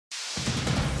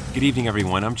Good evening,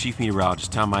 everyone. I'm Chief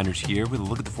Meteorologist Tom Miners here with a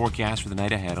look at the forecast for the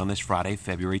night ahead on this Friday,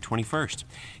 February 21st.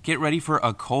 Get ready for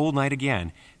a cold night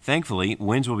again. Thankfully,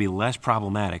 winds will be less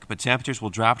problematic, but temperatures will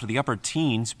drop to the upper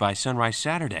teens by sunrise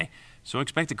Saturday, so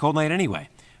expect a cold night anyway.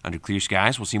 Under clear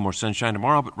skies, we'll see more sunshine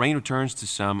tomorrow, but rain returns to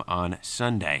some on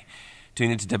Sunday.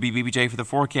 Tune in to WBBJ for the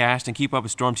forecast and keep up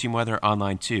with Storm Team Weather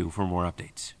online, too, for more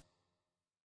updates.